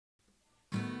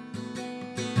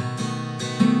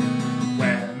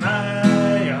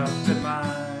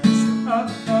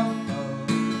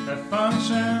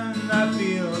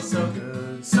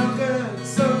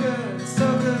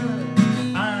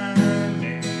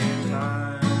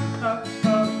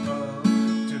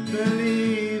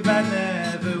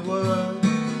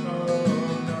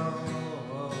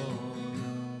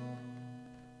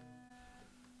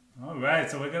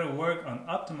we're going to work on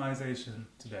optimization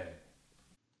today.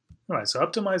 All right, so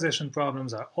optimization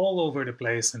problems are all over the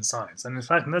place in science. And in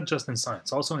fact, not just in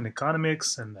science, also in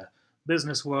economics and the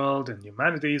business world and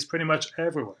humanities, pretty much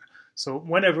everywhere. So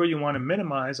whenever you want to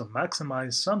minimize or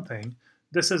maximize something,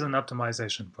 this is an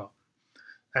optimization problem.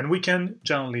 And we can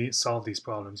generally solve these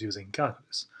problems using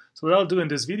calculus. So what I'll do in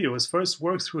this video is first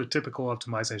work through a typical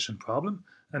optimization problem,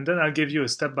 and then I'll give you a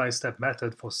step-by-step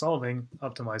method for solving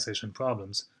optimization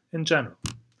problems in general.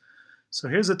 So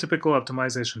here's a typical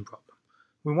optimization problem.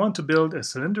 We want to build a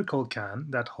cylindrical can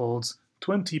that holds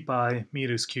 20 pi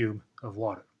meters cubed of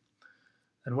water.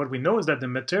 And what we know is that the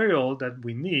material that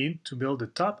we need to build the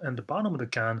top and the bottom of the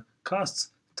can costs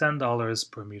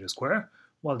 $10 per meter square,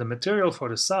 while the material for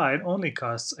the side only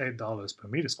costs $8 per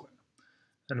meter square.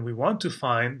 And we want to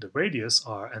find the radius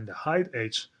r and the height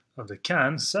h of the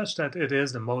can such that it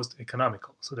is the most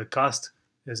economical, so the cost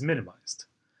is minimized.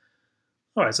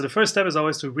 All right, so the first step is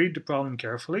always to read the problem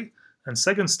carefully, and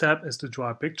second step is to draw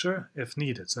a picture if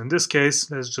needed. So in this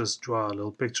case, let's just draw a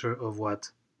little picture of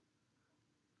what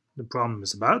the problem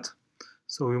is about.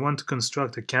 So we want to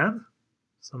construct a can,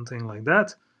 something like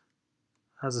that,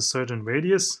 has a certain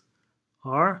radius,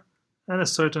 r, and a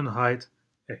certain height,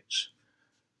 h.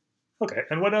 Okay,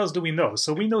 and what else do we know?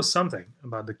 So we know something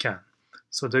about the can.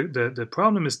 So the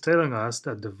problem is telling us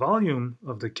that the volume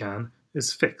of the can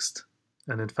is fixed.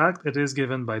 And in fact, it is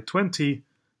given by 20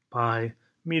 pi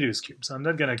meters cubed. So I'm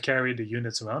not going to carry the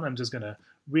units around. I'm just going to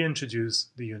reintroduce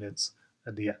the units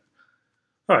at the end.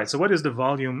 All right, so what is the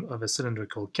volume of a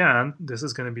cylindrical can? This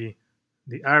is going to be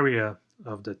the area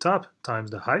of the top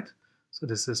times the height. So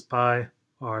this is pi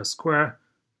r squared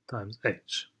times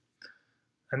h.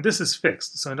 And this is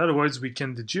fixed. So in other words, we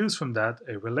can deduce from that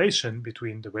a relation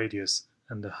between the radius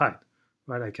and the height.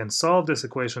 Right? I can solve this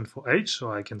equation for h,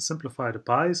 so I can simplify the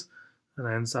pi's, and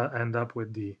I end up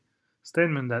with the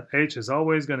statement that h is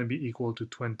always going to be equal to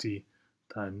 20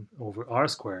 times over r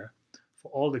squared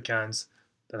for all the cans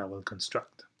that I will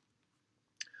construct.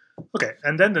 Okay,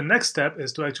 and then the next step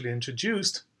is to actually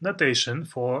introduce notation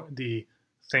for the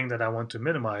thing that I want to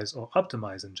minimize or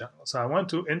optimize in general. So I want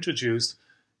to introduce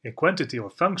a quantity or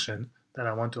function that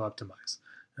I want to optimize.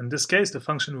 In this case, the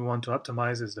function we want to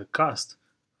optimize is the cost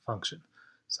function.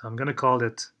 So I'm going to call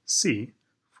it C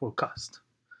for cost.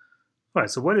 All right,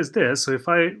 so what is this? So if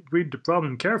I read the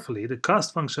problem carefully, the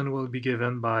cost function will be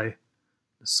given by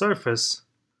the surface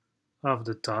of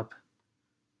the top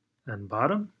and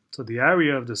bottom. So the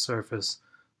area of the surface,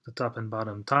 the top and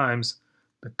bottom, times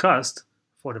the cost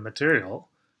for the material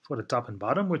for the top and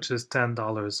bottom, which is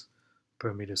 $10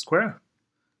 per meter square,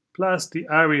 plus the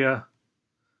area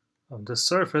of the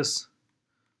surface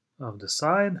of the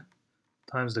side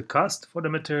times the cost for the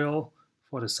material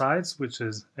for the sides, which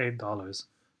is $8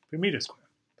 per meter square.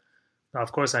 Now,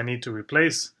 of course, I need to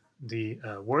replace the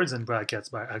words in brackets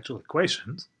by actual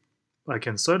equations. I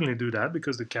can certainly do that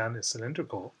because the can is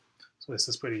cylindrical, so this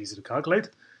is pretty easy to calculate.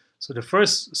 So the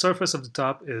first surface of the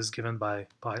top is given by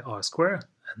pi r squared,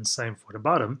 and same for the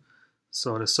bottom.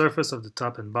 So the surface of the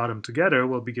top and bottom together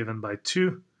will be given by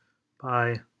 2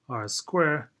 pi r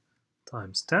squared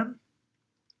times 10.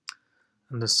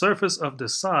 And the surface of the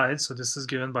side, so this is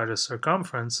given by the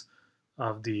circumference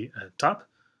of the top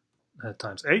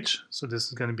times h. So this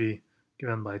is going to be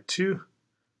given by 2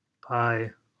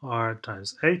 pi r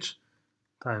times h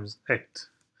times 8.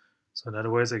 So in other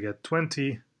words, I get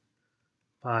 20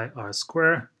 pi r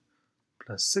squared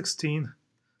plus 16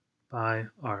 pi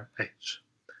r h.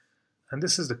 And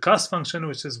this is the cost function,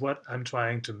 which is what I'm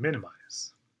trying to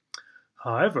minimize.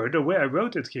 However, the way I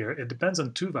wrote it here, it depends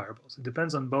on two variables. It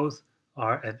depends on both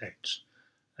r and h.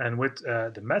 And with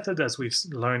the method as we've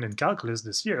learned in calculus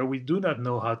this year, we do not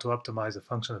know how to optimize a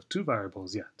function of two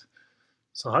variables yet.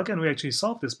 So how can we actually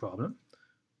solve this problem?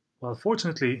 Well,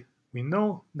 fortunately, we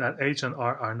know that h and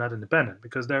r are not independent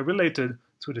because they're related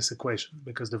through this equation,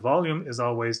 because the volume is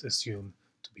always assumed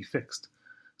to be fixed.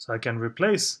 So I can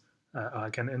I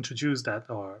can introduce that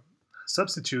or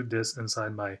substitute this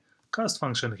inside my cost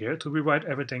function here to rewrite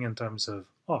everything in terms of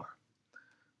r.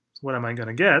 So what am I going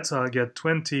to get? So I'll get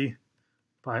 20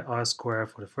 pi r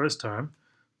squared for the first term,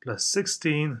 plus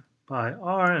 16 pi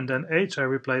r, and then h I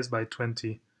replace by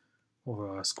 20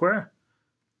 over r squared.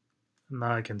 And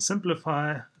now I can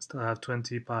simplify. I still have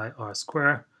 20 pi r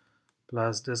squared,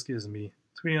 plus this gives me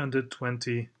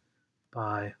 320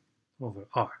 pi over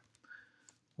r,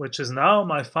 which is now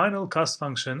my final cost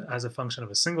function as a function of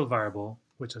a single variable,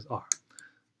 which is r.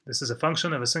 This is a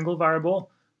function of a single variable.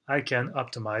 I can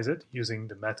optimize it using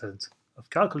the methods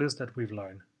of calculus that we've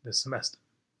learned this semester.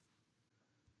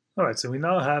 All right, so we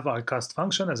now have our cost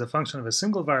function as a function of a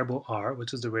single variable r,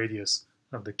 which is the radius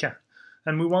of the can.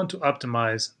 and we want to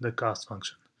optimize the cost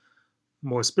function.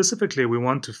 More specifically, we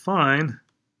want to find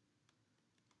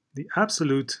the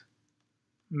absolute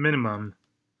minimum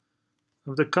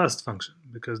of the cost function,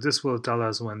 because this will tell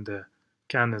us when the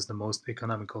can is the most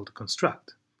economical to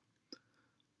construct.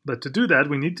 But to do that,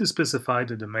 we need to specify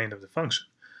the domain of the function.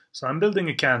 So I'm building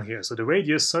a can here, so the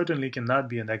radius certainly cannot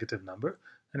be a negative number,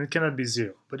 and it cannot be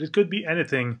 0, but it could be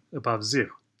anything above 0,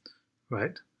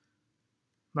 right?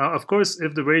 Now, of course,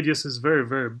 if the radius is very,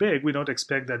 very big, we don't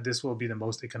expect that this will be the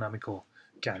most economical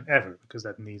can ever, because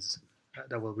that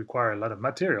will require a lot of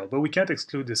material. But we can't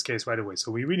exclude this case right away,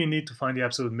 so we really need to find the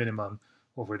absolute minimum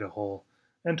over the whole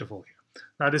interval here.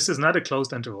 Now, this is not a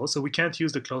closed interval, so we can't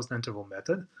use the closed interval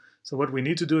method. So what we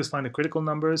need to do is find the critical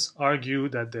numbers, argue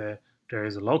that there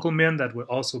is a local min that will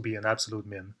also be an absolute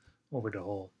min over the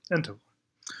whole interval.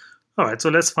 All right, so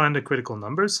let's find the critical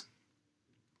numbers.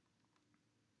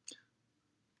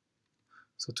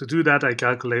 So to do that, I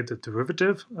calculate the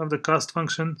derivative of the cost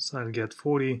function. So I'll get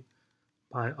 40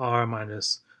 pi r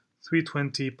minus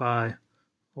 320 pi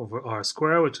over r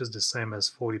squared, which is the same as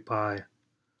 40 pi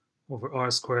over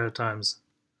r squared times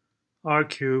r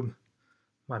cubed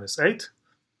minus 8.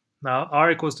 Now,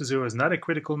 r equals to 0 is not a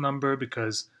critical number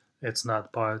because it's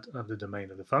not part of the domain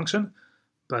of the function,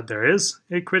 but there is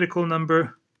a critical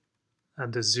number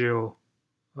at the 0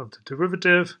 of the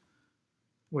derivative,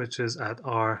 which is at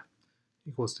r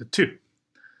equals to 2.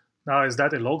 Now, is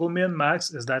that a local min,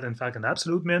 max? Is that in fact an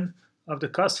absolute min of the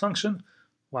cost function?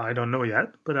 Well, I don't know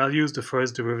yet, but I'll use the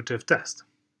first derivative test.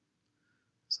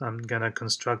 So I'm going to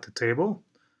construct a table.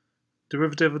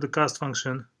 Derivative of the cost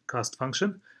function.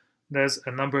 There's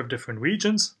a number of different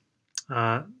regions.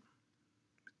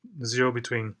 0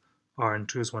 between r and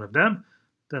 2 is one of them.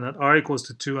 Then at r equals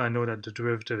to 2, I know that the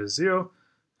derivative is 0,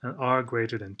 and r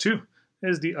greater than 2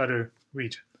 is the other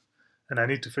region. And I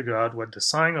need to figure out what the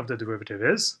sign of the derivative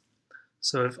is.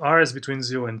 So if r is between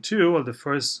 0 and 2, well, the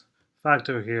first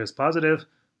factor here is positive,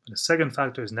 and the second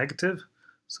factor is negative.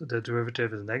 So the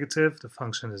derivative is negative, the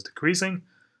function is decreasing.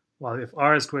 While if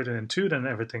r is greater than 2, then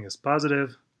everything is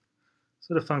positive.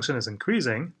 So the function is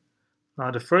increasing.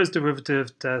 Now the first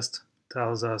derivative test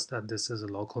tells us that this is a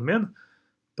local min,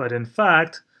 but in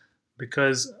fact,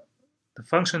 because the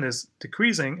function is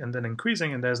decreasing and then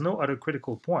increasing and there's no other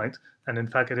critical point, and in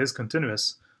fact it is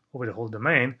continuous over the whole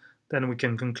domain, then we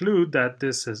can conclude that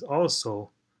this is also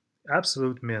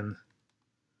absolute min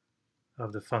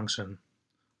of the function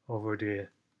over the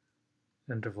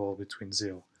interval between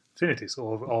 0 and infinity, so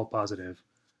over all positive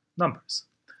numbers.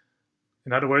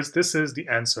 In other words, this is the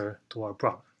answer to our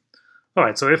problem. All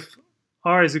right, so if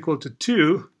r is equal to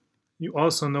 2, you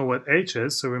also know what h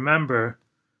is. So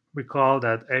recall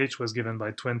that h was given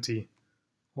by 20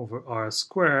 over r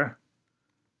squared.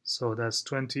 So that's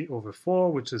 20 over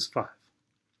 4, which is 5.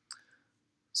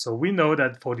 So we know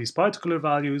that for these particular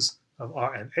values of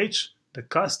r and h, the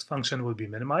cost function will be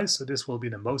minimized. So this will be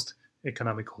the most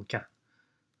economical can.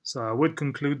 So I would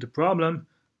conclude the problem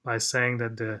by saying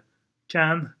that the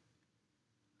can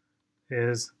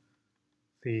is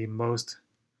the most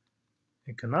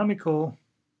economical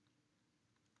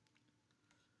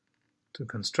to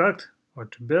construct or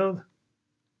to build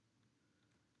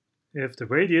if the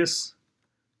radius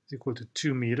is equal to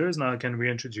 2 meters. Now I can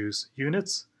reintroduce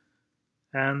units,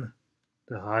 and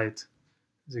the height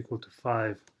is equal to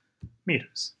 5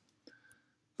 meters.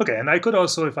 Okay, and I could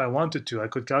also, if I wanted to, I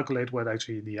could calculate what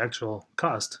actually the actual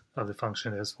cost of the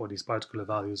function is for these particular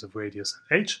values of radius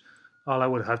and h. All I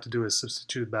would have to do is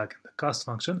substitute back in the cost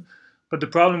function. But the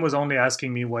problem was only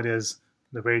asking me what is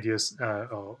the radius,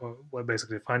 or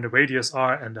basically find the radius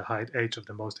r and the height h of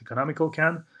the most economical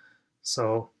can.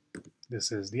 So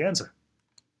this is the answer.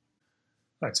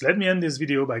 All right, so let me end this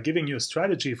video by giving you a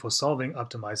strategy for solving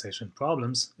optimization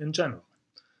problems in general.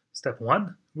 Step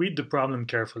 1, read the problem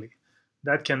carefully.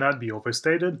 That cannot be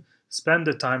overstated. Spend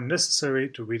the time necessary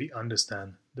to really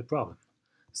understand the problem.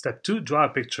 Step 2, draw a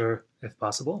picture if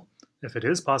possible. If it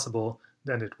is possible,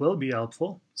 then it will be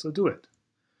helpful, so do it.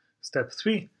 Step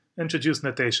 3, introduce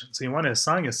notation. So you want to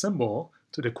assign a symbol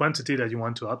to the quantity that you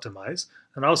want to optimize,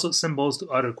 and also symbols to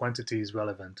other quantities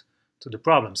relevant to the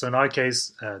problem. So in our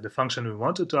case, the function we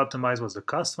wanted to optimize was the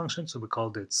cost function, so we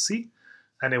called it C,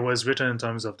 and it was written in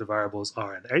terms of the variables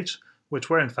r and h,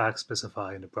 which were in fact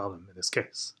specified in the problem in this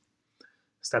case.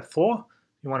 Step 4,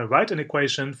 you want to write an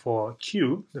equation for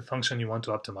q, the function you want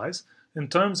to optimize, in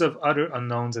terms of other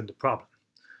unknowns in the problem.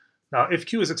 Now, if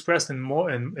q is expressed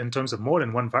in terms of more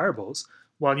than one variables,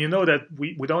 well, you know that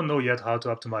we don't know yet how to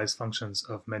optimize functions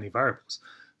of many variables.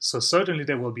 So certainly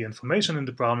there will be information in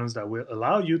the problems that will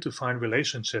allow you to find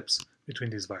relationships between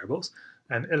these variables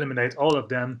and eliminate all of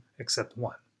them except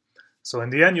one. So in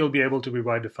the end, you'll be able to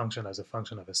rewrite the function as a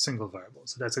function of a single variable.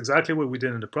 So that's exactly what we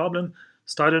did in the problem.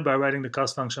 Started by writing the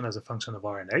cost function as a function of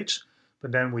r and h,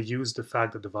 but then we used the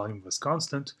fact that the volume was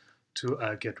constant to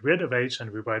get rid of h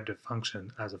and rewrite the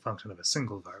function as a function of a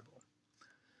single variable.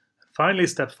 Finally,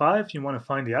 step 5, you want to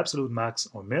find the absolute max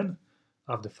or min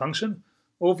of the function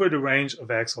over the range of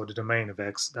x or the domain of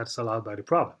x that's allowed by the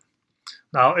problem.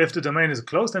 Now, if the domain is a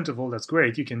closed interval, that's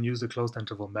great. You can use the closed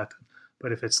interval method.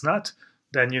 But if it's not,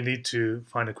 then you need to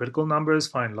find the critical numbers,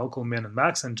 find local min and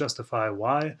max, and justify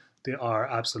why they are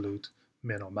absolute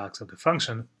min or max of the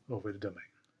function over the domain.